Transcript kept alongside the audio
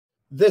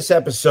This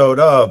episode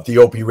of the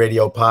OP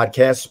Radio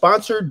Podcast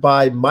sponsored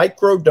by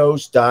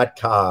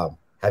Microdose.com.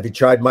 Have you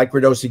tried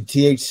microdosing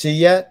THC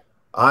yet?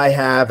 I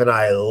have, and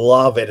I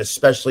love it,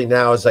 especially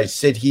now as I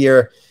sit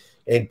here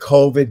in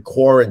COVID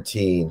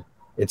quarantine.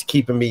 It's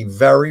keeping me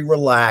very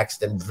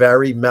relaxed and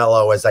very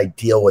mellow as I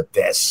deal with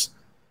this.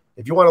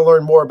 If you want to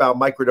learn more about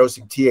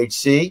microdosing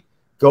THC,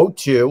 go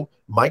to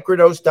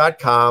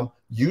Microdose.com.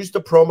 Use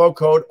the promo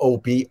code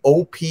OPIE,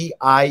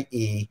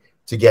 O-P-I-E,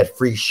 to get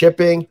free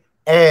shipping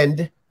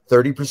and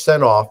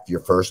 30% off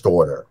your first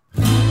order.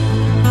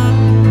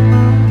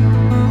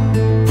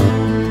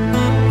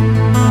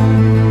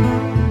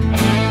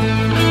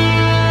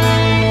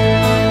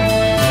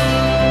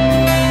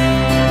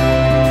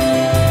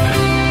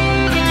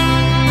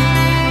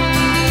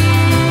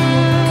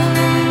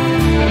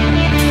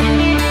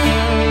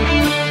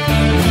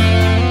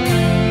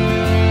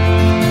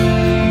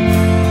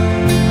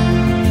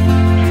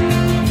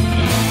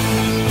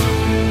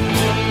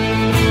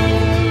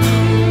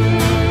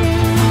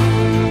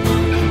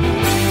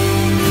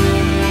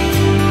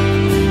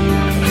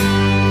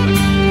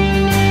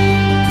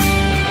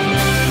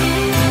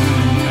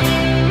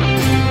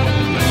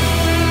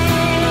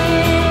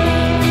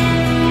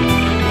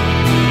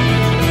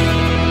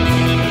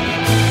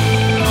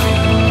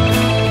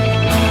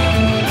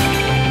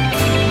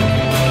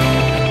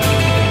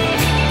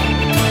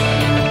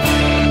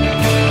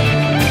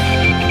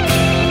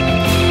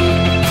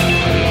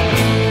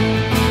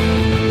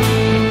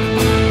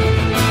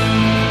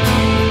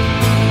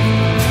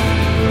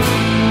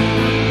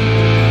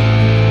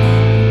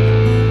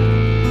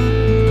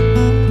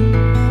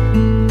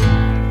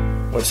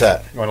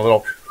 That? You want a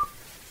little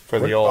for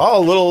the old? Oh,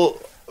 a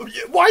little.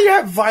 Why you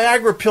have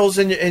Viagra pills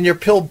in your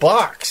pill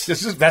box?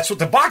 That's what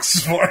the box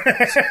is for.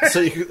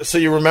 so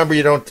you remember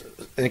you don't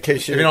in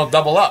case you don't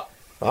double up.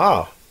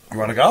 Oh, you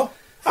want to go?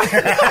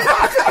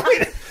 I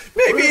mean,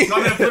 maybe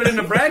I'm gonna put it in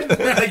the bread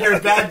like you're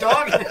a bad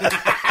dog.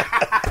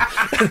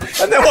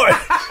 and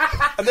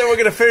then we're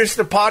gonna finish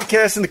the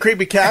podcast in the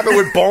creepy cabin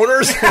with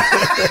boners.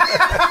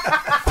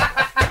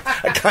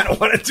 I kind of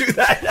want to do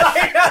that.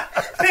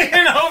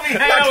 You know, we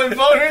hang out with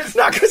boners.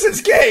 Not because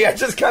it's gay. I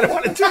just kind of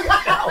want to do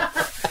that now.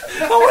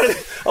 I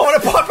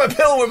want to pop a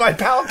pill with my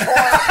pal Paul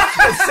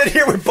and sit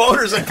here with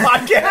boners and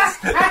podcast.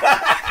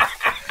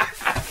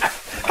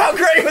 How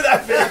great would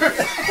that be?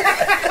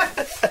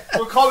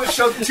 We'll call the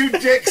show Two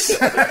Dicks.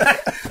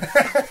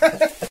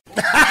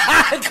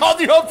 I called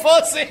you a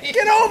pussy.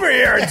 Get over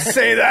here and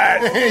say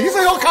that. He's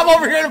like, "I'll come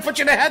over here and put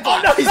you in a headlock."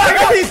 Oh, no,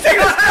 he's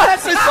taking his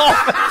glasses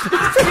off.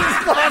 He's taking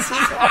his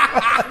glasses off.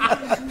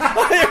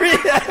 Oh,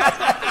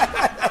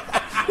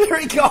 here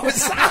he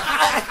goes.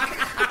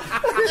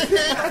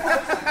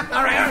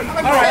 All right.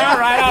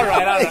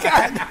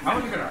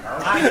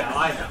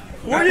 I know.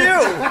 Who are you?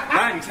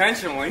 Not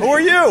intentionally. Who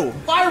are you?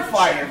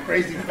 Firefighter,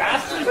 crazy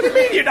bastard. What do you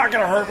mean you're not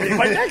going to hurt me?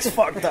 My neck's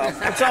fucked up.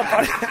 What's up,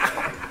 buddy?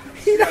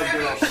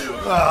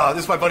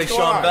 This is my buddy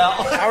Sean Bell.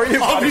 How are you?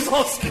 Oh, he's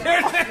all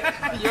scared.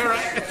 You're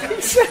right.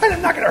 He said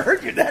I'm not going to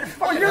hurt you that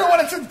far. You're the one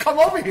that said come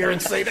over here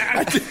and say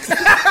that.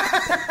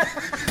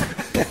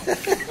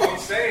 Don't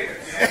say it.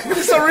 This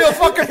is a real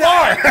fucking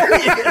bar.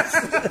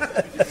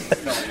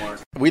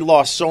 We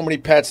lost so many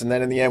pets, and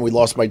then in the end, we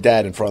lost my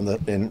dad in front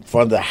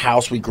of the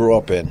house we grew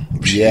up in.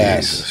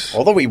 Yes. Jesus.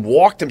 Although he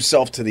walked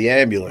himself to the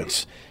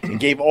ambulance and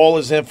gave all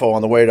his info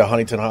on the way to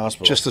Huntington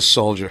Hospital. Just a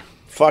soldier.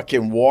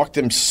 Fucking walked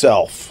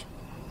himself.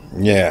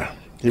 Yeah.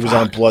 He was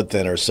on blood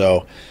thinner,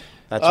 so.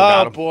 That's what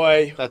got him.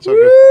 Boy. That's what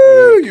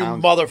Woo, you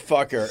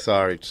motherfucker.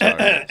 Sorry.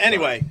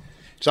 Anyway.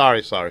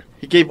 Sorry.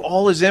 He gave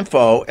all his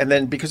info, and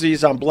then because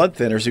he's on blood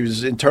thinners, he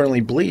was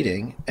internally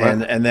bleeding,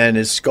 and then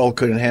his skull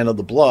couldn't handle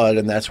the blood,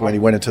 and that's when he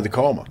went into the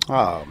coma.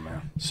 Oh,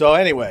 man. So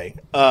anyway,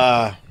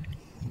 wow.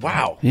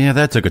 Yeah,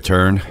 that took a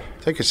turn.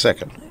 Take a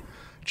second.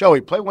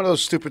 Joey, play one of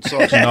those stupid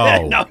songs.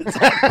 No.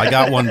 I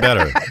got one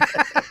better.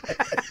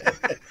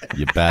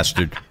 You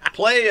bastard.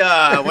 Play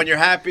when you're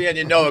happy and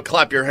you know it,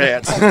 clap your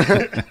hands.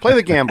 Play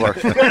The Gambler.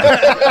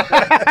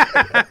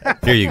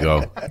 Here you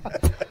go.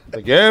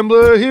 The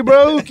gambler, he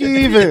broke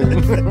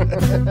even.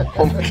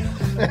 Oh, my God.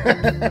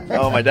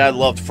 Oh, my dad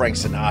loved Frank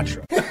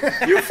Sinatra.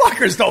 You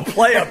fuckers don't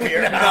play up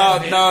here.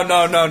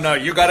 No.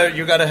 You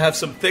gotta have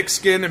some thick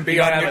skin and be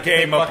on your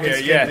game up here.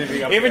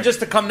 Yeah. Even just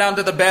to come down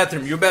to the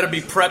bathroom, you better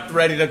be prepped,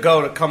 ready to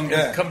go to come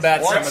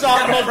back. What's up,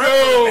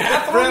 Magoo?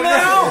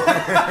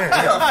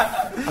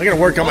 I'm gonna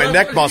work on my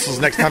neck muscles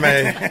next time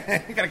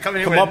I you gotta come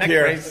in come with up a neck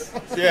here. brace.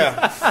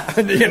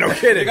 Yeah, you know,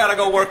 kidding. You gotta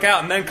go work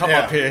out and then come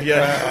up here.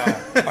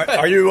 Yeah.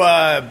 Are you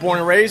born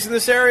and raised in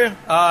this area?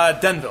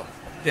 Denville.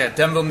 Yeah,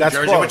 Denville, New That's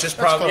Jersey, close. which is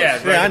That's probably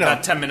close. I know.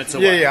 about 10 minutes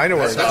away. Yeah, I know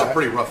where That's a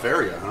pretty rough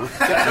area, huh?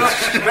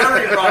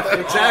 Very rough,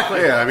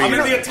 exactly. Yeah, I mean, I'm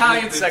in the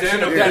Italian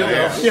section of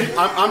Denville. Yeah.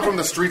 I'm from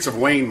the streets of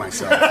Wayne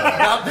myself.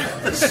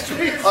 Us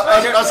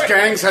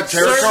gangs had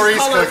territories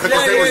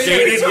because they were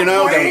gated, you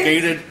know, they were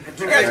gated.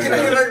 You guys can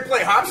get ready to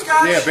play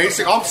hopscotch? Yeah,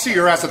 basically, I'll see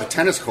your ass at the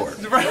tennis court.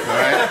 Right. All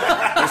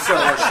right? We'll sell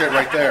our shit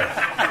right there.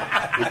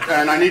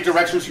 And I need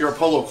directions to your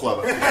polo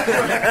club.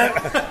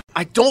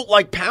 I don't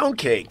like pound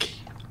cake.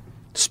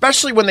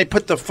 Especially when they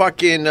put the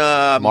fucking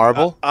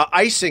Marble?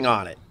 icing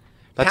on it.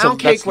 That's Pound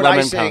cake with lemon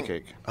icing. pound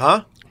cake.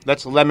 Huh?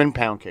 That's lemon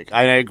pound cake.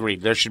 I agree.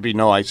 There should be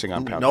no icing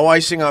on pound cake. No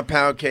icing on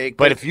pound cake.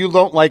 But if you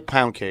don't like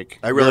pound cake,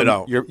 I really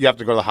don't. You have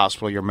to go to the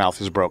hospital. Your mouth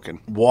is broken.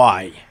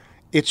 Why?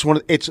 It's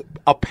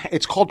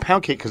called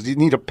pound cake because you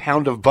need a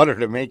pound of butter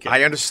to make it.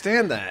 I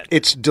understand that.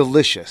 It's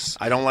delicious.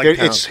 I don't like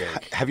pound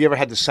cake. Have you ever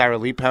had the Sara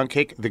Lee pound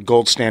cake, the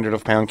gold standard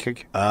of pound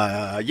cake?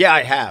 Yeah,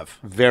 I have.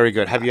 Very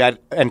good. Have you had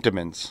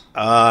Entenmann's?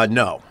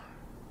 No.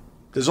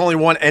 There's only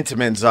one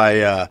Entenmann's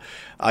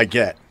I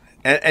get.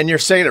 And you're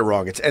saying it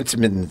wrong. It's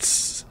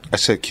Entenmann's. I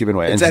said Cuban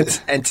way. It's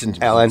Entenmann's.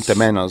 El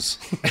Entamenos.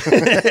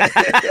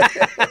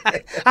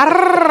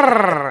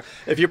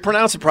 If you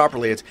pronounce it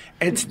properly, it's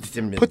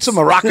Entenmann's. Put some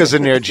maracas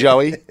in there,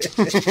 Joey.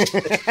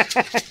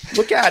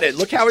 Look at it.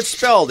 Look how it's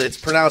spelled. It's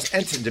pronounced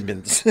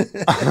Entenmann's.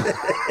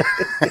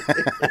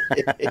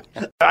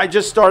 I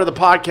just started the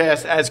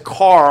podcast as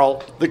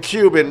Carl, the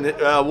Cuban,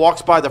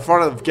 walks by the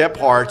front of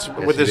Gephardt's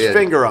with his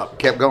finger up.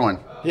 Kept going.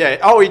 Yeah.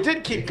 Oh, he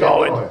did keep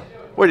going.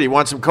 What, do you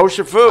want some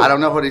kosher food? I don't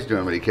know what he's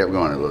doing, but he kept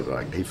going, it looked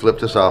like. He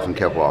flipped us off and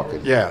kept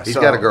walking. Yeah, He's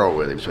got a girl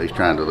with him, so he's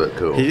trying to look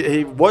cool.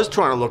 He was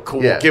trying to look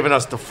cool, Yeah. giving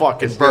us the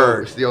fucking It's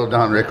bird. the old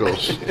Don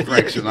Rickles,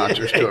 Frank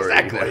Sinatra story.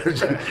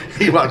 Exactly.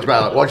 He walks by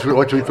like,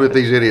 watch me flip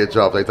these idiots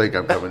off. They think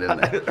I'm coming in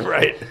there.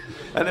 Right.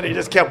 And then he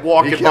just kept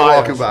walking He kept by.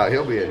 walking by.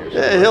 He'll be in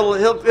here. Yeah,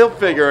 he'll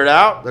figure it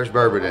out. There's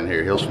bourbon in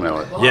here. He'll smell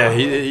it. Yeah,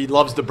 he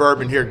loves the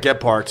bourbon here at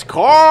Gephardt's.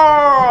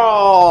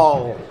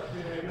 Carl!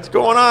 What's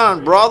going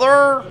on,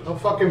 brother? No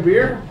fucking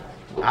beer?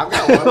 I've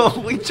got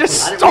one. We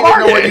just We started. didn't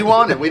know what you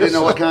wanted. We didn't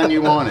know what kind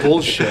you wanted.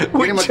 Bullshit.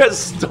 We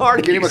just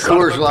started. Get him a you son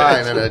of Coors a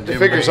Light bitch. and a Jim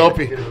Figures Beam.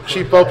 Opie,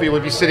 cheap Opie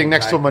would be sitting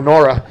next to a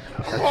menorah.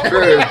 That's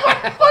true.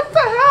 What the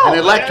hell? An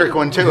electric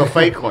one, too, a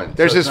fake one.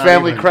 There's So his it's not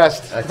family even-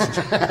 crest.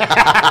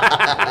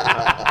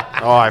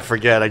 Oh, I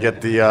forget. I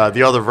get the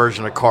other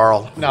version of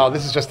Carl. No,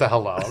 this is just a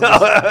hello.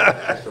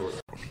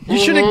 You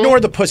should ignore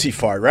the pussy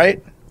fart,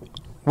 right?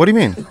 What do you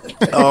mean?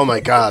 Oh my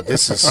God,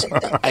 this is.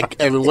 I've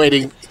been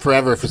waiting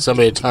forever for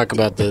somebody to talk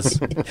about this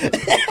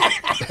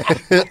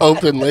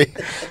openly.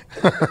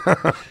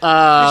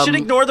 You should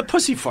ignore the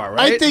pussy fart,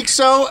 right? I think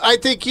so. I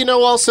think,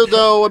 also,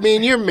 though, I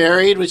mean, you're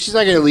married, but she's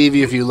not going to leave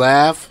you if you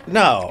laugh.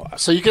 No.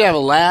 So you can have a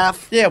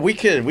laugh. Yeah, we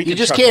could. You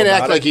just can't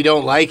act like you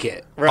don't like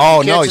it.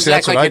 Oh, You no, can't see, just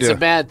that's act what like I it's do. a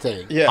bad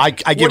thing. Yeah. I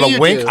give do a you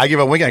wink. do? I give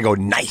a wink and I go,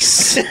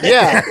 nice.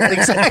 Yeah,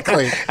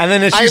 exactly. And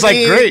then she's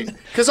like, great.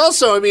 Because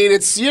also, I mean,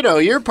 it's,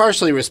 you're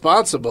partially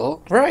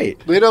responsible. Right.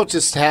 They don't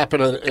just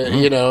happen,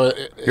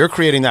 You're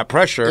creating that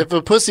pressure. if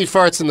a pussy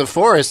farts in the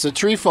forest, a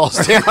tree falls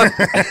down.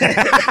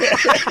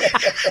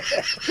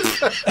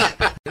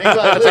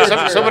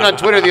 Someone on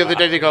Twitter the other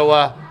day, they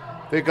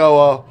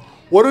go,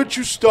 why don't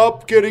you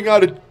stop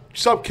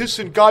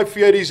kissing Guy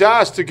Fieri's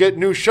ass to get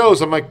new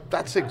shows? I'm like,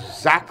 that's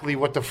exactly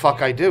what the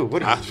fuck I do.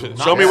 What is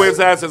Show me where his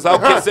ass is. I'll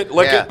kiss it,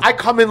 lick Yeah. it. I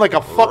come in like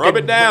a fucking Rub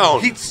it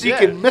down.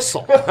 heat-seeking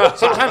missile.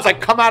 Sometimes I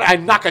come out, I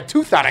knock a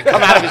tooth out, I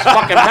come out of his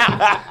fucking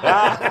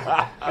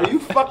mouth. Are you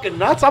fucking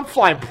nuts? I'm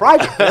flying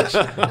private,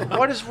 bitch.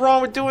 What is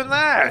wrong with doing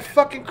that?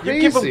 Fucking crazy.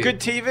 You give him good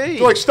TV.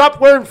 They're like,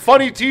 stop wearing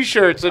funny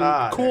T-shirts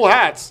and cool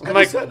hats. I'm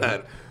like, said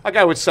that? a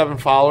guy with 7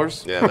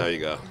 followers. Yeah, there you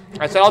go.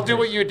 I said, I'll do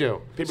what you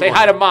do. Say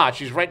hi to Ma.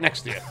 She's right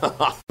next to you.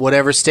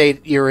 Whatever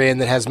state you're in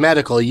that has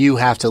medical, you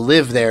have to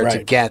live there to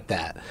Right. get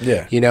that.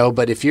 Yeah.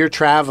 But if you're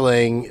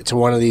traveling to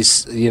one of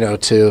these,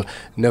 to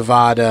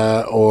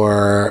Nevada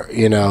or,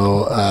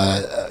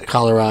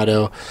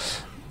 Colorado,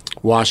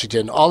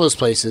 Washington, all those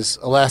places,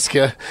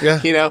 Alaska,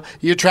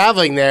 you're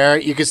traveling there,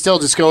 you can still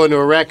just go into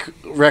a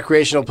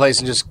recreational place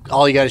and just,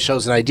 all you got to show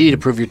is an ID to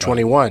prove you're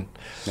 21.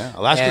 Yeah,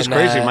 Alaska's And,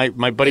 crazy.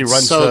 My buddy it's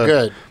runs so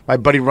good. My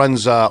buddy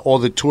runs all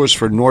the tours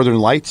for Northern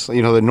Lights.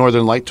 The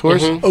Northern Light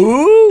tours.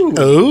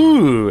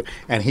 Ooh,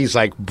 and he's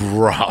like,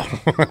 bro,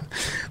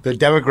 the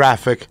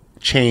demographic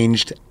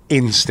changed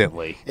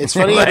instantly. It's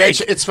funny.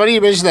 It's funny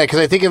you mention that because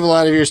I think of a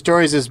lot of your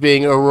stories as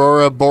being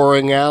Aurora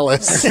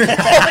Borealis.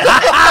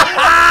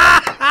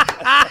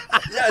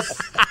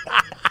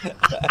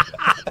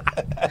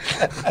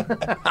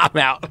 I'm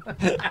out.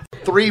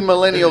 3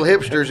 millennial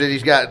hipsters that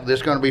he's got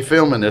that's going to be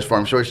filming this for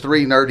him. So it's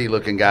 3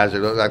 nerdy-looking guys that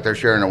look like they're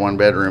sharing a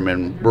 1-bedroom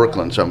in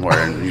Brooklyn somewhere,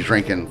 and he's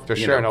drinking They're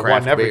sharing a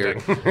craft one beer.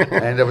 everything.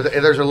 And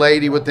there's a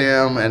lady with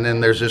them, and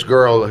then there's this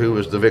girl who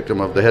was the victim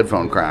of the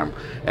headphone crime,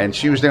 and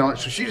she was down.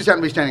 So she just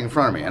happened to be standing in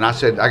front of me, and I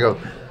go,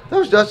 that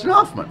was Dustin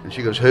Hoffman, and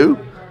she goes, who?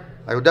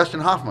 I go, Dustin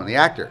Hoffman, the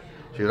actor.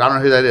 She goes, I don't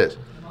know who that is.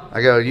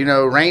 I go,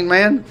 Rain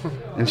Man?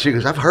 And she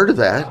goes, I've heard of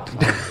that.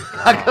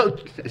 I go,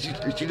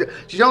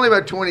 she's only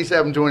about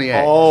 27,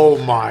 28. Oh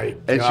my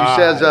god! And she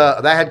says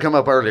that had come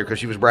up earlier because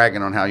she was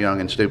bragging on how young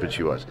and stupid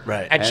she was.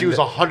 Right. and she was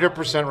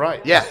 100%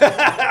 right.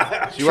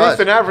 Yeah, she Truth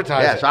in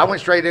advertising. Yeah, so I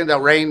went straight into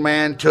Rain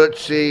Man,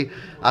 Tootsie.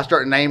 I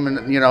started naming,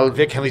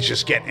 Vic Henley's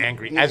just getting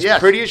angry. As Yes.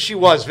 pretty as she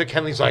was, Vic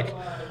Henley's like,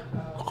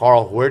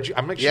 Carl, where'd you?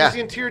 I'm like, she's Yeah. the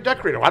interior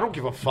decorator. I don't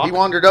give a fuck. He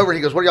wandered over and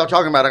he goes, what are y'all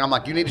talking about? And I'm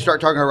like, you need to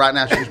start talking to her right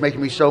now. She's making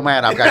me so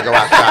mad. I've got to go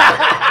outside.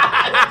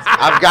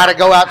 I've got to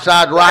go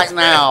outside right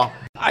now.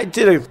 I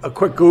did a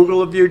quick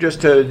Google of you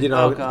just to,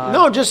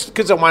 just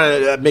because I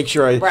want to make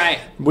sure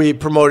we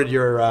promoted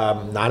your,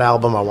 not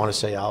album, I want to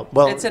say album.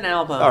 Well, it's an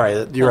album. All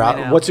right, your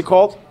album. What's it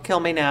called? Kill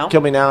Me Now.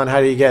 Kill Me Now, and how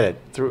do you get it?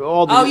 Through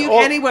all the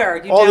anywhere.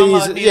 You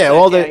download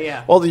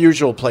music. All the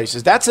usual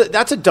places. That's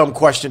a dumb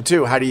question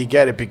too. How do you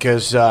get it?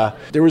 Because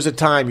there was a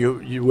time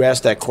you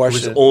asked that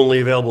question. It was only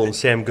available in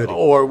Sam Goody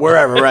or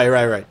wherever.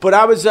 right. But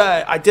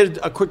I did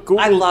a quick Google.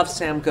 I love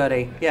Sam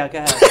Goody. Yeah, go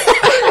ahead.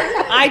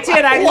 I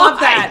did. I love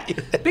that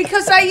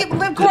because I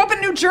grew up in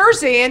New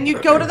Jersey, and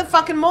you'd go to the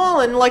fucking mall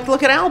and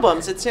look at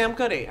albums. It's Sam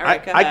Goody. All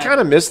right, I kind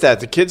of miss that.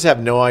 The kids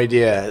have no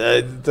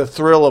idea the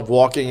thrill of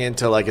walking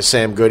into like a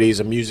Sam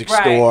Goody's, a music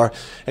store,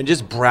 and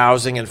just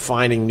browsing and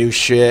finding new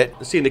shit.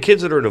 See, the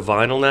kids that are into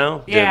vinyl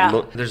now,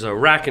 there's a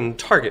rack in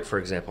Target, for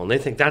example, and they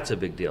think that's a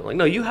big deal. Like,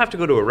 no, you have to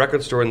go to a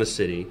record store in the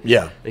city.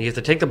 Yeah, and you have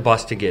to take the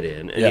bus to get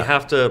in, and you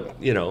have to,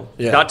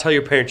 not tell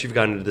your parents you've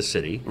gone into the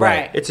city.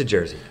 Right. It's a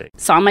Jersey thing.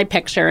 Saw my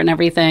picture and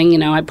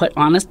everything. I put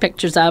honest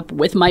pictures up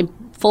with my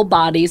full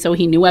body, so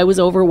he knew I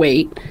was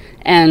overweight.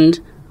 And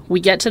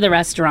we get to the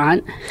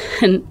restaurant,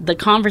 and the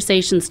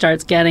conversation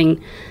starts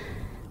getting.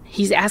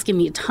 He's asking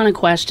me a ton of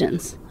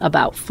questions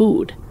about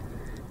food,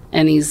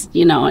 and he's,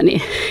 and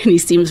he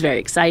seems very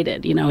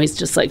excited. He's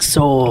just like,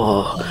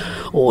 so,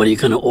 what are you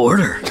gonna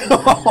order?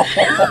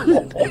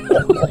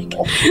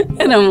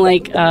 And I'm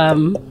like, I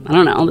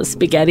don't know, the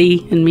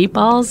spaghetti and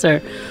meatballs,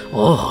 or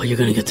you're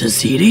gonna get the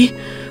ziti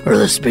or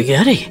the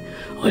spaghetti?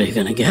 What are you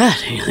gonna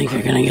get? You think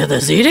you're gonna get the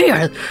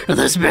ziti or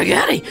the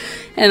spaghetti?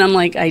 And I'm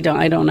like, I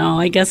don't know.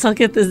 I guess I'll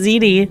get the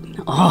ziti.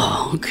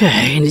 Oh,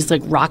 okay. And he's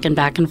like rocking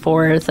back and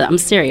forth. I'm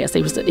serious.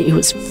 He was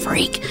a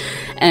freak.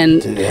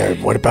 And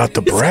what about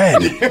the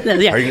bread? Are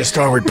you gonna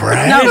start with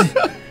bread? No.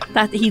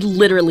 He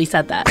literally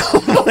said that.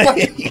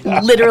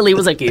 Literally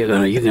was like, you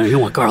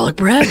want garlic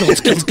bread?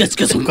 Let's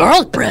get some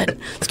garlic bread.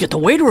 Let's get the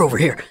waiter over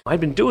here. I've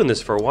been doing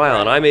this for a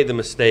while, and I made the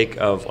mistake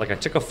of, I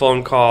took a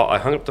phone call, I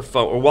hung up the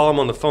phone, or while I'm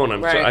on the phone,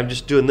 I'm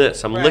just doing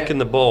this. I'm licking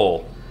the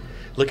bowl,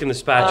 licking the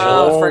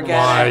spatula. Oh, my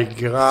God.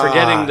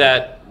 Forgetting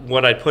that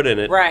what I put in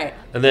it. Right.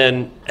 And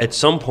then at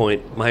some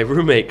point, my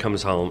roommate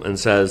comes home and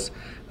says,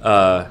 what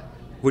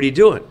are you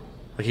doing?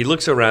 He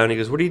looks around, he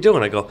goes, what are you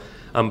doing? I go,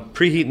 I'm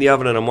preheating the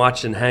oven and I'm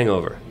watching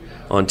Hangover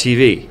on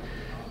TV.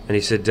 And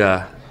he said,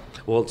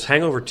 well, it's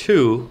Hangover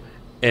 2,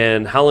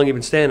 and how long have you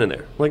been standing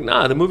there? I'm like,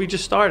 nah, the movie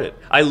just started.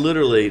 I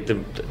literally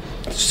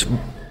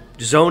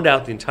zoned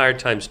out the entire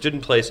time, stood in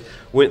place,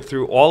 went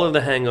through all of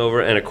the Hangover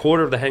and a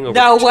quarter of the Hangover 2.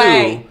 No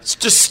way. It's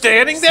just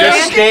standing there?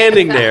 Just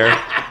standing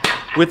there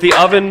with the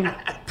oven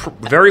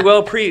very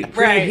well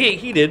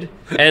preheated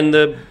and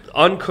the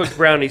uncooked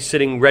brownies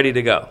sitting ready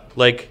to go.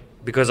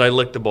 Because I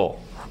licked the bowl.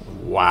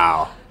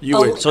 Wow.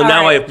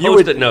 Now I have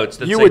Post-it notes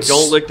that say,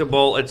 don't lick the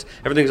bowl.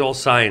 Everything's all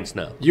science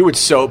now. You would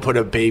put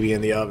a baby in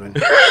the oven.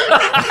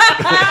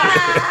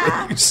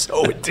 You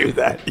so would do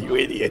that, you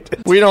idiot.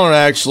 We don't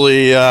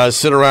actually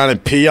sit around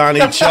and pee on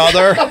each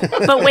other.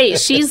 But wait,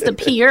 she's the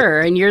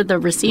peer and you're the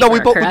receiver, No, we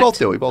both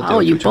do. We both do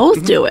it. You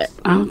both do it.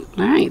 Oh,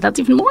 all right. That's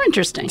even more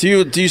interesting. Do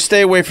you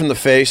stay away from the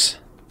face?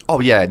 Oh,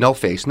 yeah, no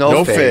face.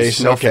 No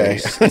face. Okay.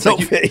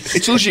 It's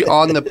it's usually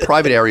on the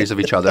private areas of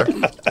each other.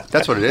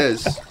 That's what it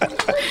is.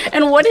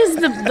 And what is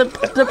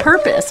the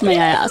purpose, may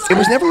I ask? It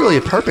was never really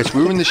a purpose.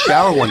 We were in the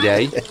shower one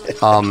day.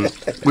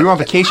 We were on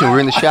vacation. We were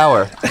in the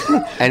shower.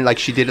 And,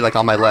 she did it,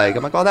 on my leg.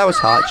 I'm like, oh, that was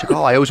hot. She's like,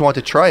 oh, I always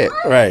wanted to try it.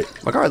 Right.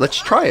 I'm like, all right, let's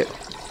try it.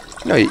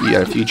 You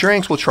had a few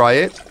drinks. We'll try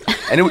it.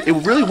 And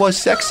it really was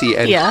sexy.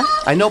 And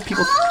I know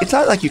people, it's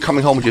not like you're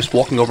coming home and just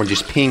walking over and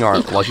just peeing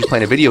on her while she's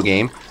playing a video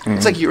game. Mm-hmm.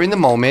 It's like you're in the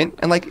moment,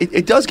 and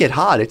it does get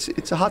hot.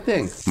 It's a hot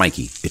thing.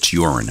 Mikey, it's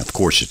urine. Of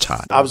course it's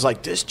hot. I was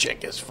like, this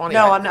chick is funny.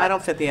 No, I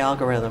don't fit the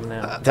algorithm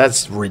now.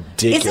 That's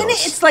ridiculous. Isn't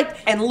it? It's like,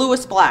 and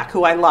Lewis Black,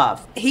 who I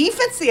love, he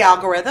fits the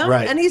algorithm,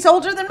 and he's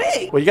older than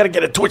me. Well, you got to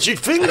get a twitchy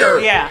finger.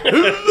 Yeah.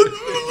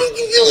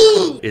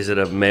 Is it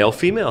a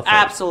male-female thing?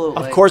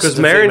 Absolutely. Of course, because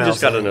Marion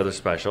just got another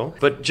special,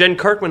 but Jen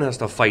Kirkman has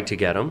to fight to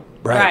get him.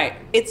 Right.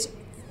 It's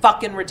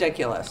fucking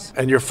ridiculous.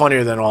 And you're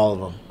funnier than all of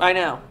them. I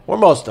know. Or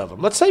most of them.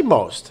 Let's say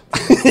most.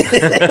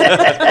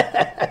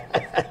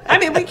 I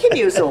mean, we can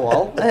use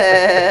all.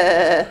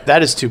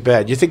 That is too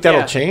bad. You think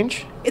that'll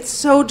change? It's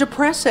so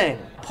depressing.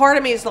 Part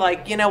of me is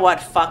like, you know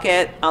what? Fuck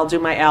it. I'll do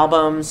my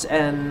albums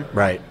and...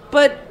 Right.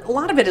 But a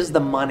lot of it is the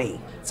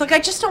money. It's like, I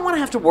just don't want to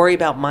have to worry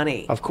about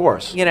money. Of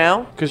course. You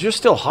know? Because you're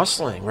still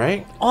hustling,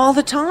 right? All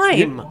the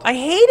time. I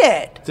hate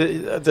it.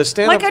 The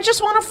stand-up... I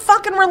just want to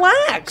fucking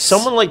relax.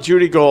 Someone like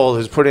Judy Gold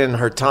has put in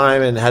her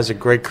time and has a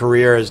great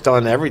career, has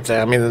done everything.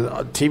 I mean,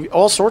 TV,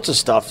 all sorts of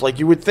stuff.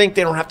 You would think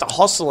they don't have to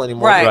hustle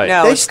anymore. Right.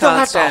 No, they it's still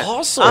constant. have to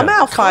hustle. I'm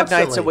out 5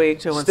 nights a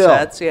week doing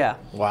sets, yeah.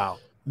 Wow.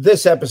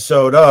 This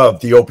episode of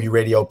the Opie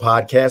Radio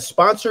Podcast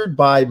sponsored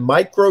by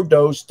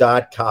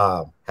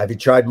Microdose.com. Have you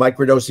tried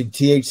microdosing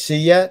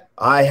THC yet?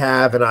 I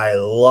have, and I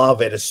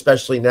love it,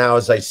 especially now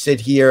as I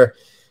sit here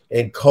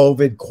in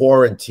COVID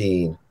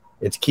quarantine.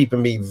 It's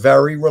keeping me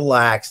very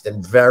relaxed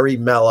and very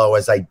mellow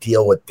as I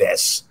deal with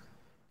this.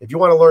 If you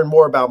want to learn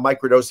more about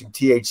microdosing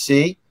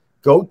THC,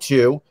 go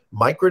to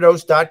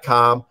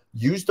microdose.com,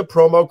 Use the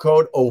promo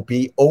code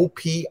OPIE,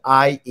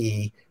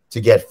 OPIE,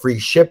 to get free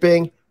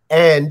shipping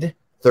and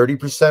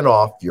 30%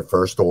 off your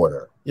first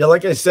order. Yeah,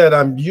 like I said,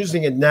 I'm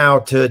using it now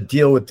to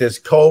deal with this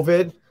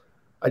COVID.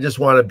 I just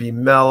want to be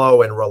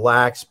mellow and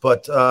relaxed.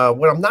 But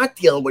when I'm not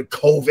dealing with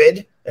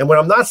COVID and when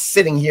I'm not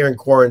sitting here in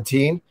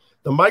quarantine,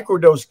 the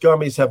microdose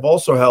gummies have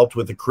also helped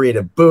with a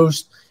creative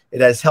boost.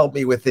 It has helped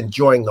me with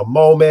enjoying the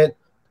moment.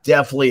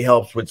 Definitely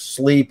helps with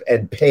sleep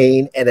and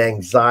pain and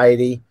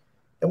anxiety.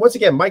 And once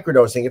again,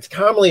 microdosing, it's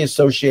commonly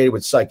associated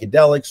with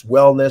psychedelics,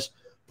 wellness,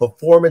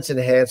 performance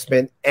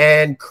enhancement,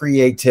 and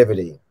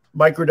creativity.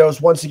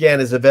 Microdose, once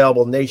again, is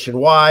available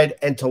nationwide.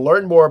 And to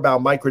learn more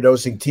about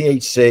microdosing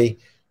THC,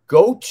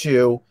 go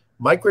to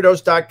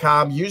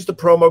microdose.com. Use the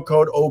promo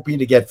code OPIE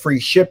to get free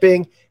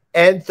shipping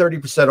and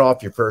 30%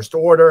 off your first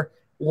order.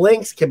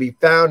 Links can be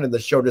found in the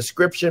show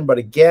description. But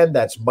again,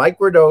 that's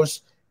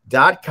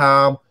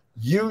microdose.com.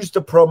 Use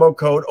the promo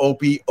code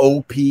OPIE,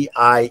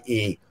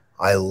 OPIE.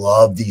 I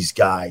love these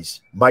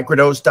guys.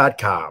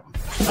 Microdose.com.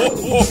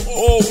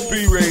 OP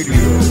Radio.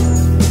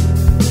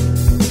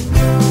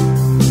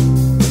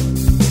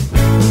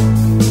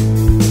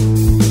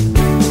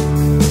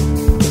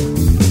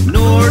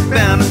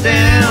 Northbound and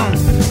down,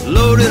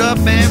 loaded up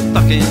and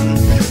fucking,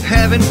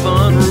 having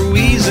fun,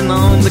 Ruizing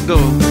on the go.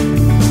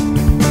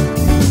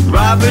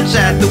 Robert's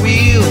at the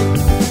wheel,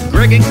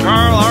 Greg and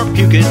Carl are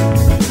puking,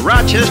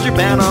 Rochester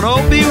bound on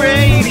OP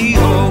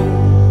Radio.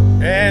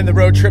 And the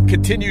road trip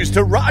continues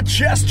to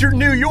Rochester,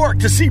 New York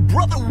to see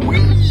Brother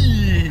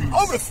Weed. I'm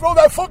going to throw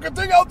that fucking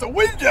thing out the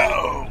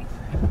window.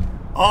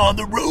 On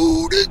the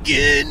road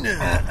again.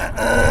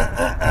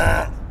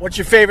 What's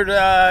your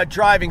favorite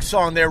driving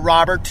song there,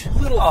 Robert?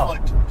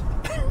 Littlefoot.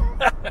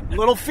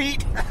 Little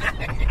Feet?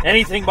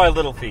 Anything by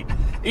Little Feet.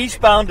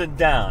 Eastbound and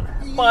Down.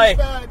 I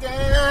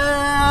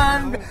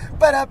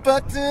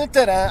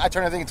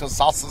turn everything into a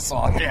salsa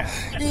song. Yeah.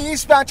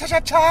 Eastbound,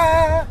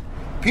 cha-cha-cha.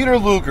 Peter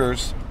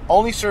Luger's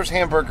only serves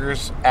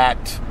hamburgers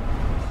at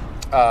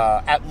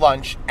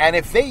lunch, and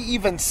if they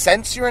even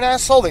sense you're an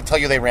asshole, they tell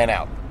you they ran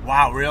out.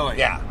 Wow, really?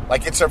 Yeah,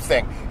 like it's their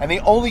thing. And they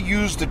only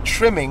use the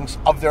trimmings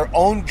of their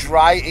own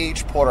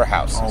dry-aged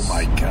porterhouses. Oh,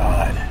 my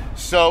God.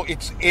 So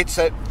it's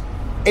a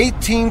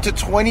 18 to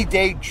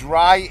 20-day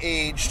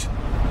dry-aged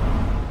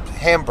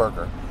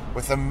hamburger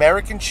with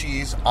American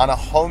cheese on a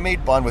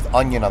homemade bun with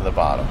onion on the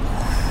bottom.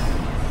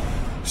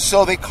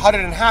 So they cut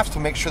it in half to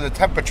make sure the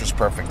temperature's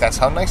perfect. That's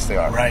how nice they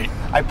are. Right.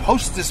 I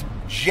post this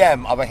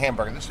gem of a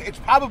hamburger. It's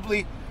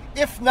probably,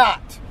 if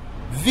not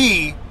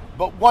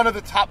but one of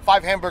the top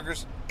 5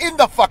 hamburgers in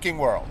the fucking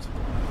world.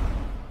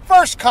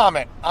 First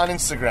comment on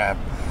Instagram.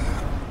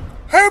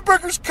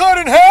 Hamburgers cut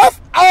in half?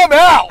 I'm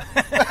out.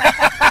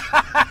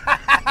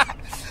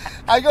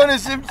 I go to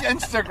his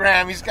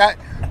Instagram. He's got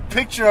a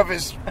picture of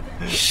his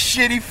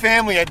shitty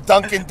family at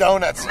Dunkin'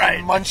 Donuts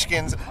and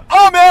Munchkins.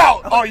 I'm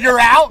out. Oh, you're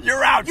out?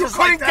 You're out. You just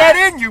couldn't like that.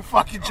 get in, you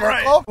fucking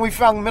jerk off. We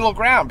found middle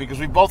ground because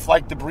we both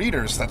like the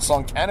Breeders. That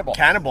song Cannibal.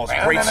 Cannibal's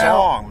a great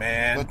song,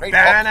 man. Great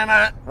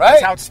Right? Right?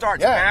 That's how it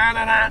starts.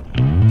 Yeah.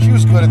 She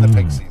was good in the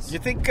Pixies. You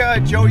think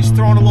Joey's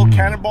throwing a little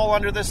cannonball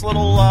under this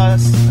little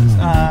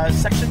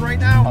section right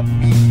now?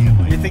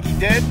 Immediately. You think he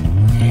did?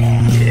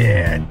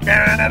 Yeah.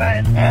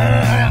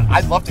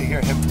 I'd love to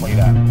hear him play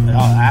that.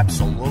 Oh,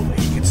 absolutely.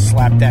 He can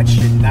slap that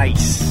shit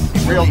nice.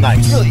 Real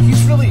nice.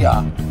 He's really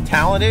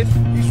talented.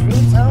 He's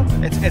really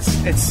talented.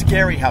 It's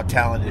scary how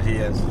talented he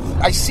is.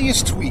 I see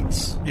his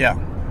tweets. Yeah.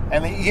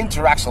 And he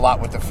interacts a lot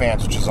with the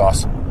fans, which is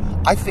awesome.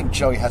 I think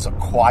Joey has a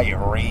quiet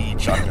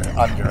rage under him.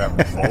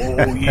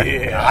 Oh,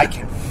 yeah. I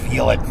can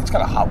feel it. He's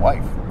got a hot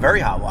wife. Very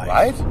hot wife.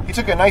 Right? He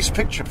took a nice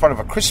picture in front of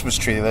a Christmas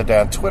tree the other day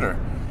on Twitter.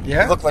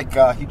 Yeah? It looked like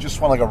he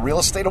just won like a real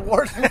estate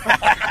award.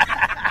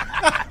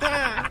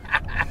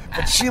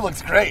 But she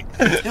looked great.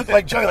 He looked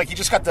like Joey, like he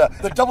just got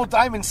the Double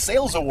Diamond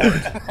Sales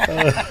Award.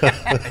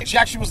 She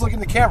actually was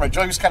looking at the camera.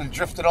 Joey was kind of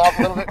drifted off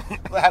a little bit.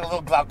 Had a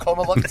little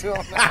glaucoma look to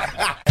him.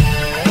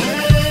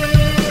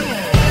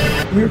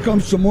 Here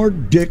comes some more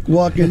dick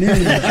walking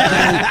in.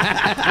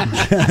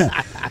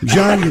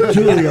 John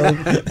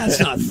DiTullio. That's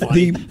not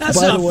funny.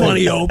 That's not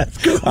funny, Hope.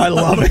 I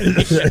love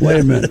it. Wait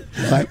a minute.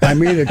 I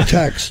made a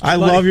text. I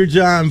love your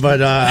John,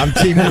 but I'm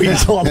Team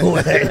Weeds all the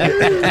way.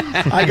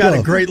 I got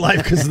a great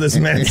life because of this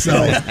man,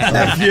 so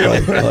F you.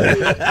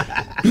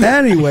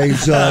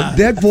 Anyways,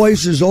 that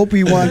voice is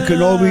Obi-Wan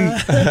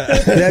Kenobi.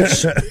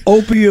 That's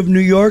Opie of New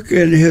York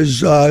and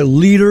his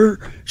leader,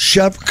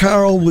 Chef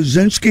Carl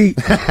Wazinski.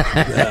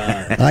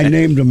 I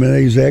named him, and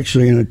he's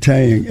actually an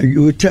Italian. Are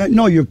you Italian?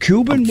 No, you're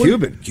Cuban?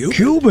 Cuban.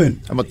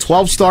 I'm a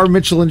 12-star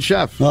Michelin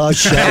chef. Oh,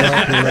 shut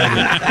up already.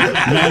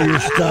 Now you're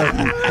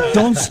starting.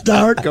 Don't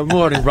start. Good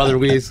morning, Brother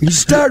Weeze. He's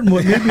starting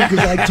with me because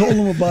I told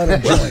him about a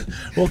joint.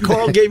 Well,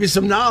 Carl gave you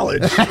some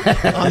knowledge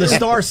on the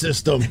star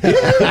system.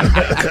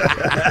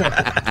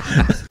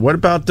 What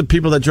about the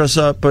people that dress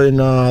up in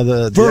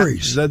the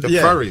furries? The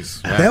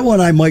furries. Yeah. That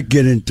one I might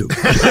get into.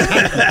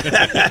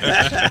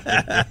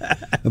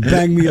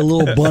 Bang me a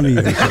little bunny.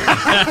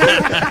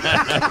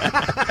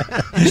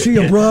 You see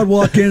a broad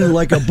walk in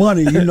like a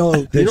bunny, you know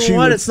that You know she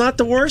what? would- It's not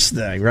the worst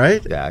thing,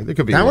 right? Yeah, it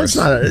could be That worse.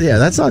 one's not.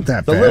 That's not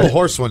that The bad. little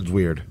horse one's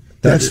weird.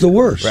 That's the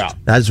worst. Yeah.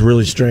 That's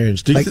really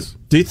strange. Do you, Like-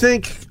 do you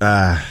think? Go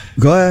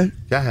ahead.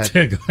 Go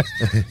ahead.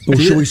 Or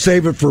should we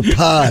save it for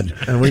pod?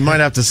 And we might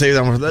have to save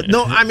that one for that.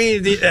 No, I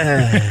mean,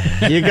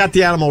 you got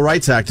the animal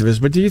rights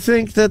activists, but do you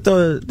think that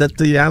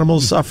the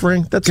animal's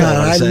suffering? That's all God,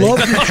 I'm I saying. love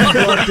that you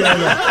brought that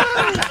up.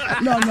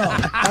 No.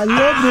 I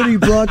love that he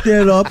brought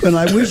that up, and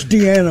I wish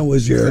Deanna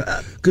was here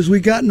because we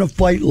got in a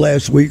fight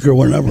last week or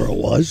whenever it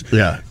was.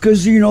 Yeah.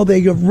 Because,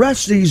 they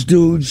arrest these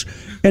dudes,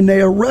 and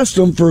they arrest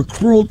them for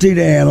cruelty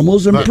to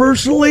animals. And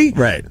personally,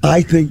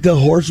 I think the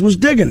horse was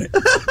digging it.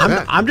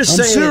 I'm just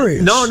I'm saying.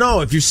 serious.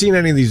 No. If you've seen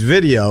any of these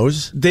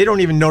videos, they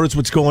don't even notice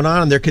what's going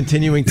on, and they're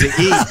continuing to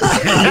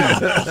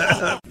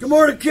eat. Good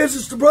morning, kids.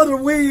 It's the Brother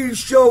Weed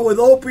Show with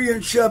Opie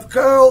and Chef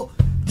Carl.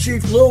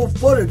 Chief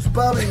Littlefoot. It's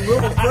Bobby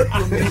Littlefoot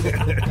for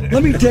me.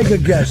 Let me take a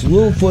guess.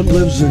 Littlefoot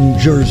lives in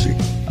Jersey.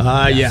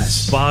 Yes.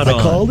 Spot I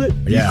on. called it?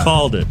 You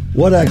called it.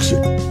 What exit?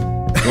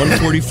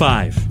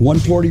 145.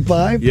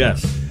 145?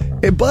 Yes.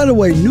 Hey, by the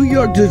way,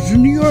 does the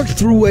New York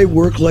Thruway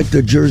work like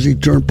the Jersey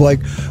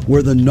Turnpike,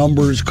 where the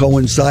numbers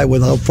coincide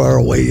with how far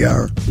away you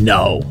are?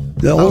 No.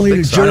 Only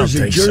the so. I don't Jersey.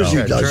 think so. Jersey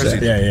Yeah, does Jersey.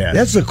 that. Yeah.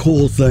 That's a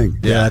cool thing.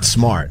 Yeah, that's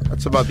smart.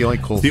 That's about the only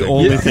cool thing. The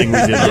only thing we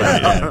did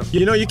right.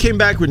 Yeah. You came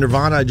back with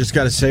Nirvana. I just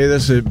got to say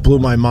this. It blew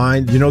my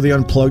mind. You know the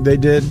Unplugged they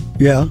did?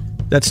 Yeah.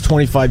 That's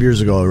 25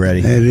 years ago already.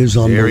 It is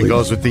unbelievable. Here he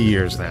goes with the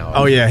years now.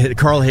 Oh, yeah.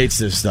 Carl hates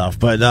this stuff.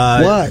 But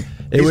why?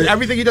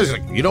 Everything he does is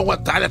like, you know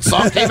what time that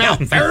song came out?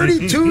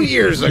 32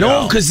 years ago.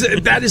 No, because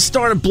that is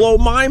starting to blow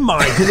my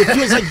mind. Because it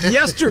feels like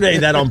yesterday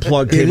that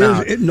Unplugged came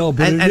out.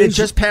 And it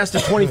just passed the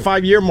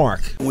 25-year mark.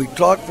 We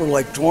talked for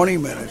like 20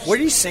 minutes. What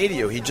did he say to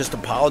you? He just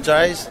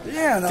apologized?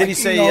 Yeah. Did he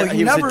say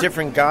he was a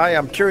different guy?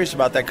 I'm curious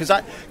about that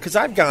because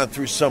I've gone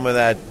through some of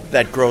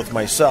that growth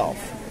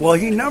myself. Well,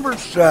 he never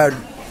said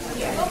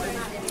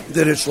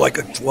that it's like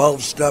a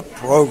 12-step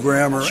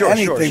program or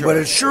anything, but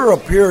it sure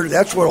appeared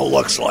that's what it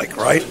looks like,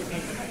 right?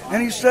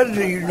 And he said,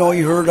 he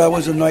heard I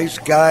was a nice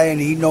guy, and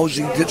he knows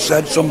he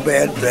said some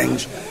bad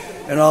things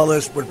and all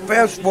this. But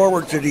fast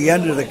forward to the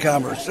end of the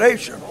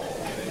conversation.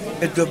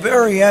 At the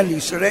very end, he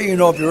said, hey,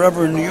 if you're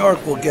ever in New York,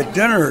 we'll get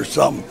dinner or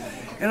something.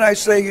 And I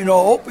say,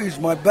 Opie's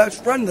my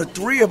best friend. The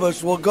three of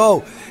us will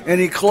go.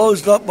 And he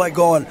closed up by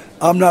going,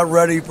 I'm not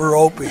ready for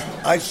Opie.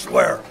 I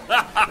swear.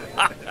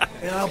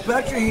 And I'll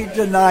bet you he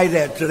denied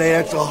that today.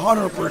 That's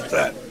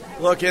 100%.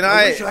 Look, and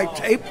I wish I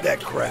taped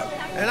that crap.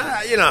 And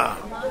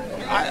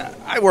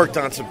I worked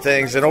on some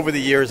things, and over the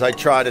years I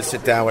tried to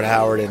sit down with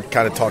Howard and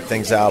kind of talk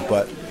things out,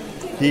 but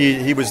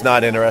he was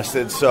not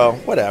interested, so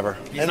whatever.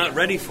 He's not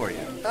ready for you.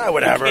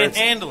 Whatever. He can't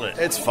handle it.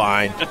 It's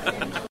fine.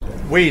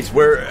 Weeds,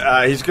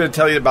 he's going to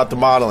tell you about the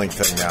modeling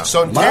thing now.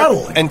 So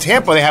in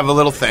Tampa, they have a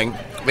little thing.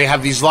 They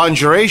have these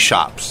lingerie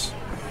shops,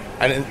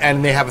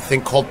 and they have a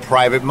thing called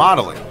private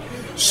modeling.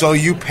 So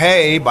you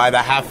pay by the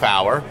half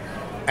hour,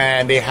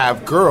 and they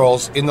have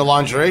girls in the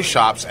lingerie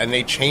shops, and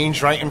they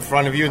change right in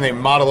front of you, and they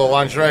model the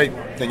lingerie.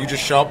 Then you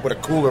just show up with a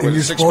cooler with a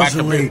you're six-pack of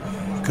supposedly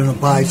beer. going to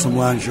buy some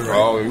lingerie.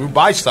 Oh, you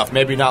buy stuff,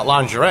 maybe not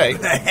lingerie.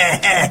 Never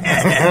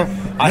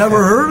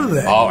heard of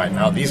that. Oh, I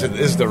know. This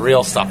is the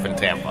real stuff in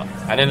Tampa.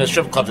 And then the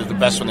strip clubs is the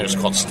best one. There's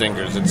called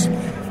Stingers.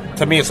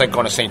 To me, it's like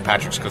going to St.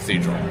 Patrick's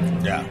Cathedral.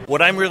 Yeah.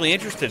 What I'm really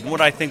interested in,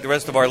 what I think the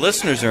rest of our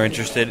listeners are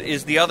interested in,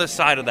 is the other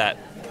side of that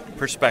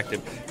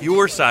perspective.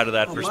 Your side of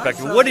that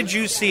perspective. What did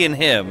you see in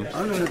him?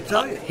 I'm going to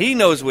tell you. He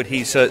knows what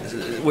he saw,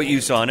 what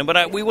you saw in him,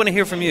 but we want to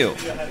hear from you.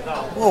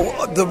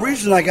 Well, the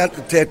reason I got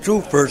the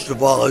tattoo, first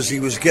of all, is he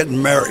was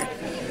getting married.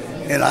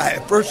 And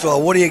first of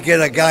all, what do you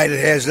get a guy that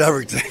has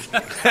everything?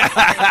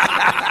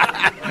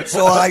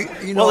 So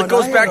it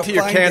goes back to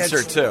your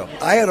cancer too.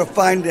 I had to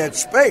find that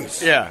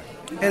space. Yeah.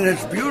 And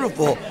it's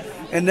beautiful.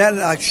 And then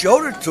I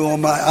showed it to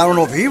him. I don't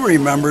know if he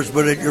remembers,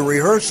 but at your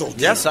rehearsal.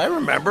 Yes, I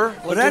remember.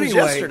 But It was anyway,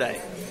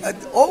 yesterday.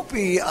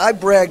 Opie, I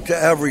brag to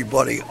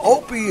everybody.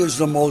 Opie is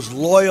the most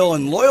loyal,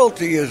 and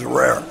loyalty is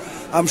rare.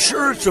 I'm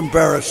sure it's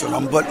embarrassing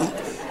him, but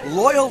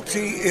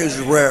loyalty is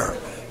rare.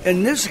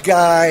 And this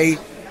guy,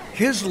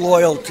 his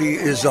loyalty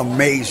is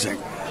amazing.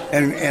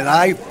 And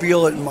I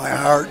feel it in my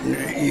heart. And,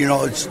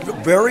 it's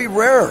very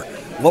rare.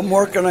 What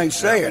more can I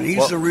say? And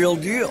he's the real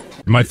deal.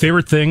 My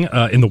favorite thing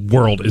in the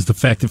world is the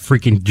fact that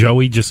freaking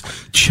Joey just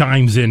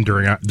chimes in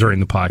during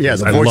the podcast. Yeah,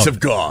 the voice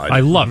of God. I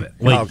love it.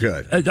 Oh,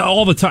 good.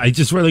 All the time.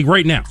 Just like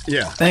right now.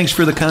 Yeah. Thanks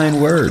for the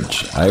kind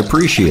words. I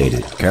appreciate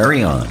it.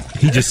 Carry on.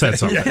 He just said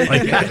something.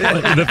 like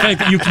the fact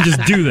that you can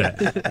just do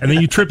that. And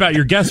then you trip out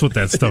your guests with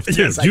that stuff,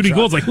 too. Yes, Judy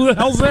Gould's like, who the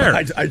hell's there?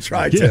 I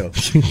tried to.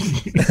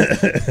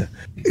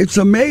 It's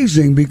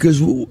amazing because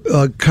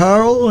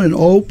Carl and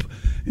Ope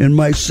and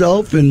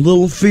myself and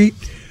Little Feet,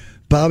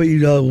 Bobby,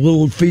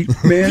 Little Feet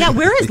man. Yeah,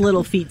 where is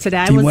Little Feet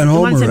today? He went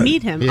home want to already.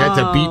 meet him. He had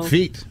to beat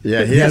feet.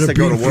 Yeah, he has to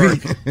go to beat work.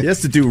 feet. He has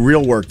to do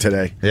real work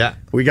today. Yeah.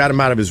 We got him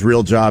out of his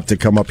real job to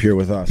come up here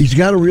with us. He's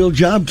got a real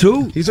job,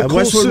 too. He's a At cool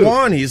Westwood suit.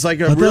 One. He's like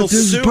a I real thought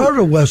this suit. is part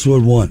of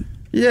Westwood One.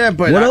 Yeah,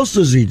 but what else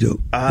does he do?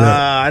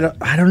 I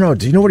don't know.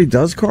 Do you know what he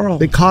does, Carl?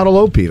 They coddle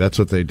Opie. That's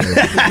what they do.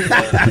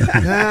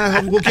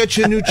 We'll get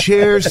you a new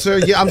chair, sir.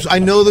 Yeah, I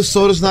know the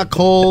soda's not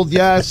cold.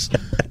 Yes.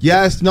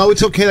 No,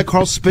 it's okay that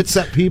Carl spits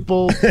at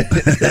people.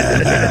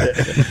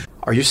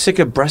 Are you sick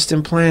of breast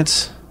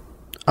implants?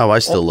 Oh, I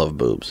still love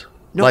boobs.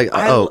 No,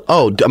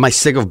 am I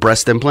sick of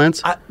breast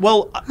implants? I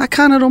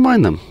kind of don't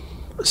mind them.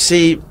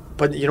 See,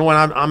 but you know what?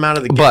 I'm out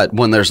of the game. But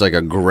when there's like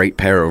a great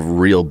pair of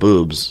real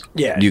boobs,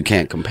 you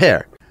can't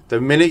compare. The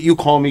minute you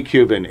call me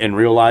Cuban in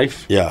real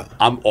life,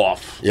 I'm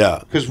off. Yeah.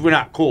 Because we're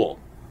not cool.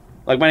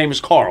 Like, my name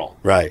is Carl.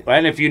 Right.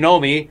 And if you know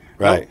me,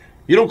 right,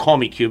 you don't call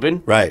me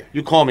Cuban. Right.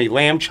 You call me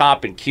lamb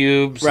chop and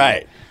cubes.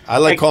 Right. I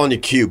like calling you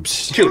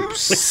Cubes.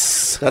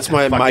 Cubes. That's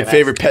my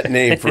favorite pet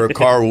name for a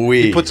car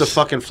Weege. He puts a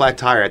fucking flat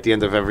tire at the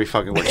end of every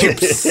fucking word.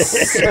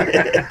 Cubes.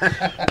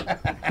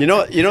 You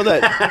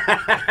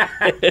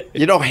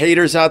know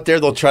haters out there,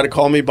 they'll try to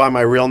call me by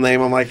my real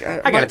name. I'm like,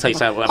 I gotta tell you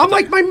something. I'm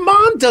like, my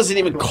mom doesn't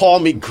even call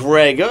me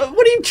Greg.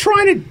 What are you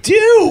trying to do?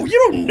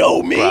 You don't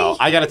know me. Bro,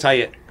 I gotta tell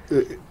you,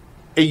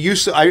 it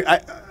used to.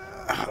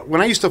 When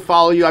I used to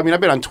follow you, I mean,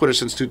 I've been on Twitter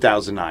since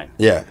 2009.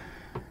 Yeah.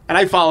 And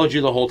I followed you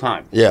the whole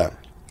time. Yeah.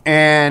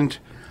 And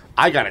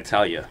I gotta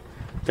tell you,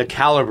 the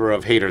caliber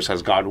of haters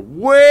has gone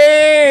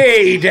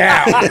way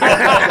down.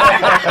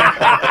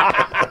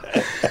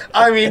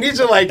 I mean, these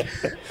are like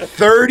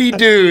 30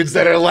 dudes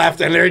that are left,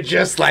 and they're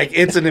just like,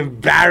 it's an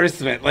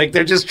embarrassment. Like,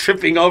 they're just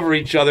tripping over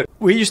each other.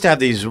 We used to have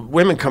these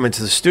women come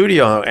into the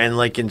studio, and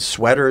like in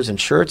sweaters and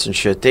shirts and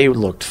shit, they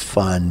looked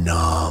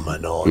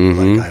phenomenal.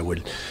 Mm-hmm. Like, I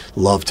would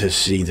love to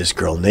see this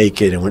girl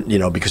naked,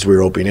 and because we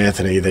were Opie and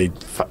Anthony,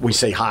 we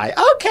say hi.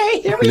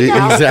 Okay, here we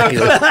go. Exactly.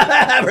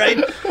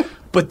 Right?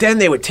 But then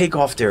they would take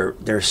off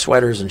their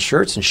sweaters and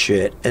shirts and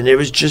shit, and it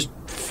was just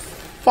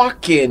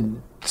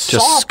fucking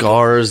Just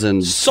scars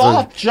and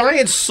soft,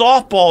 giant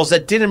softballs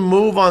that didn't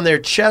move on their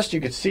chest.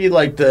 You could see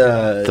like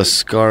the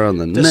scar on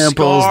the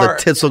nipples. scar.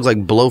 The tits look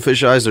like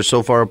blowfish eyes. They're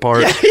so far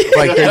apart.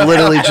 Like they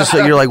literally just.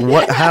 You're like,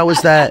 what? How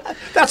is that?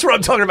 That's what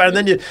I'm talking about.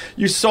 And then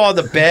you saw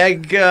the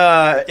bag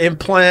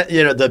implant.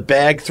 The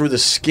bag through the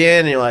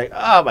skin. And you're like,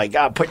 oh my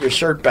god, put your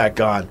shirt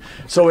back on.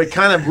 So it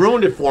kind of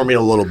ruined it for me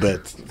a little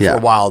bit for a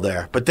while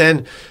there. But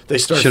then they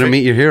started. Should have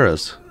meet your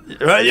heroes.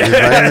 Right?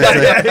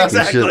 Yeah,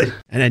 exactly.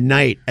 And at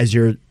night, as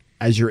you're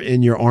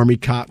in your army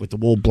cot with the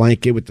wool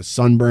blanket, with the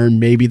sunburn,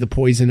 maybe the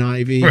poison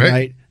ivy,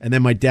 right? And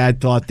then my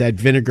dad thought that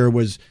vinegar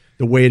was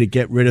the way to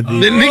get rid of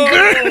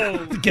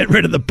the get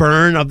rid of the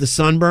burn of the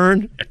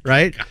sunburn,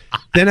 right?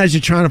 Then as you're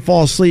trying to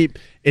fall asleep,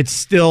 it's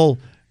still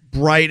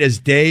bright as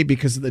day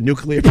because of the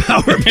nuclear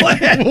power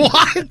plant.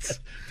 What?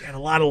 They had a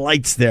lot of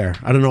lights there.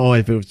 I don't know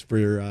if it was for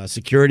your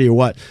security or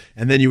what.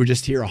 And then you would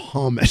just hear a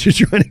hum as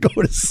you're trying to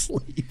go to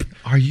sleep.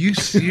 Are you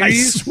serious? I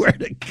swear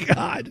to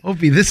God.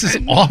 Opie, this is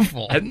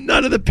awful. And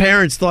none of the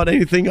parents thought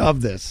anything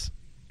of this.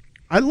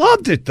 I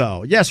loved it,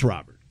 though. Yes,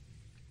 Robert.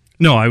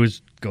 No, I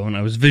was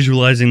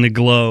visualizing the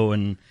glow,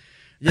 and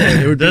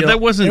it would that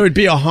wasn't. It would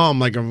be a hum,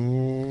 like a.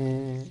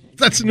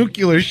 That's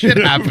nuclear shit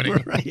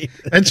happening. Right.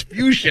 That's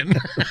fusion.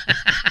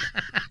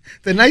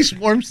 The nice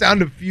warm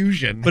sound of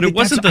fusion. But it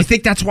wasn't. I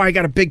think that's why I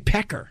got a big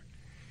pecker.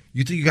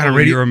 You think you got a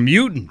radio? You're a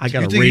mutant. I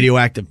got a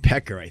radioactive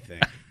pecker, I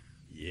think.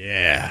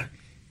 Yeah.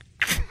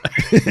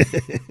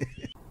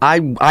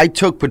 I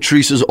took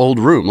Patrice's old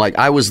room. Like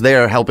I was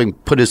there helping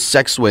put his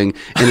sex swing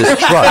in his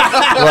truck.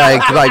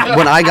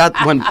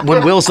 like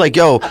when Will's like,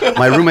 "Yo,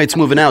 my roommate's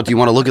moving out. Do you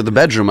want to look at the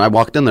bedroom?" I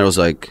walked in there. I was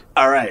like,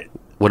 "All right.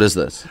 What is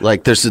this?"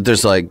 Like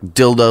there's like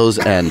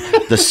dildos and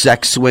the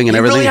sex swing and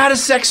everything. He really had a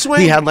sex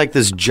swing? He had like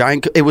this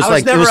giant. It was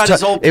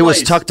it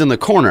was tucked in the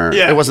corner.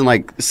 Yeah. It wasn't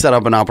like set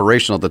up and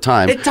operational at the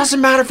time. It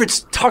doesn't matter if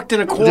it's tucked in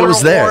a corner It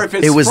was there. or if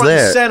it's It was front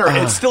there. and center.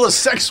 It's still a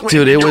sex swing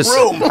Dude, in it your was.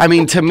 room. I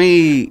mean, to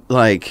me,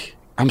 like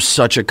I'm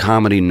such a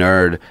comedy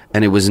nerd,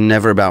 and it was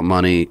never about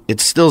money. It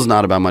still is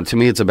not about money. To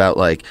me, it's about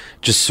like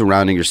just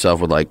surrounding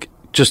yourself with like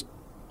just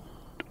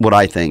what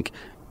I think,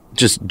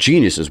 just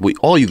geniuses.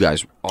 All you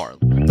guys are.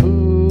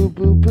 Boo,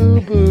 boo,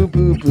 boo, boo,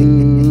 boo,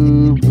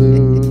 boo,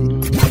 boo.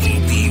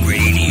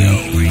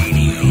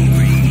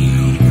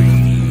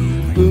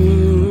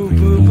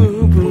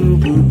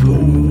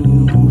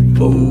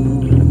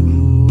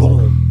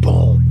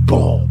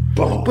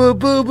 Boo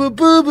boo boo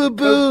boo boo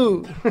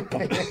boo.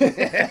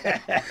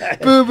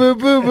 Boo boo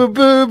boo boo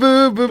boo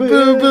boo boo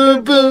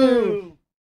boo boo